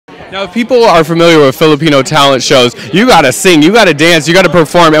Now, if people are familiar with Filipino talent shows, you gotta sing, you gotta dance, you gotta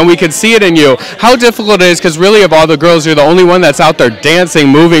perform, and we can see it in you. How difficult it is, because really of all the girls, you're the only one that's out there dancing,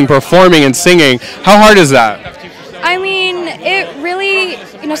 moving, performing, and singing. How hard is that? I mean, it really,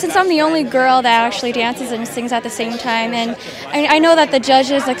 since I'm the only girl that actually dances and sings at the same time, and I know that the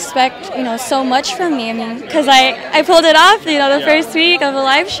judges expect, so much from me. I mean, because I pulled it off, the first week of the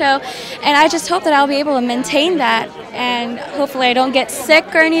live show, and I just hope that I'll be able to maintain that, and hopefully I don't get sick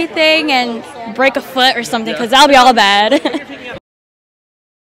or anything and break a foot or something, because that'll be all bad.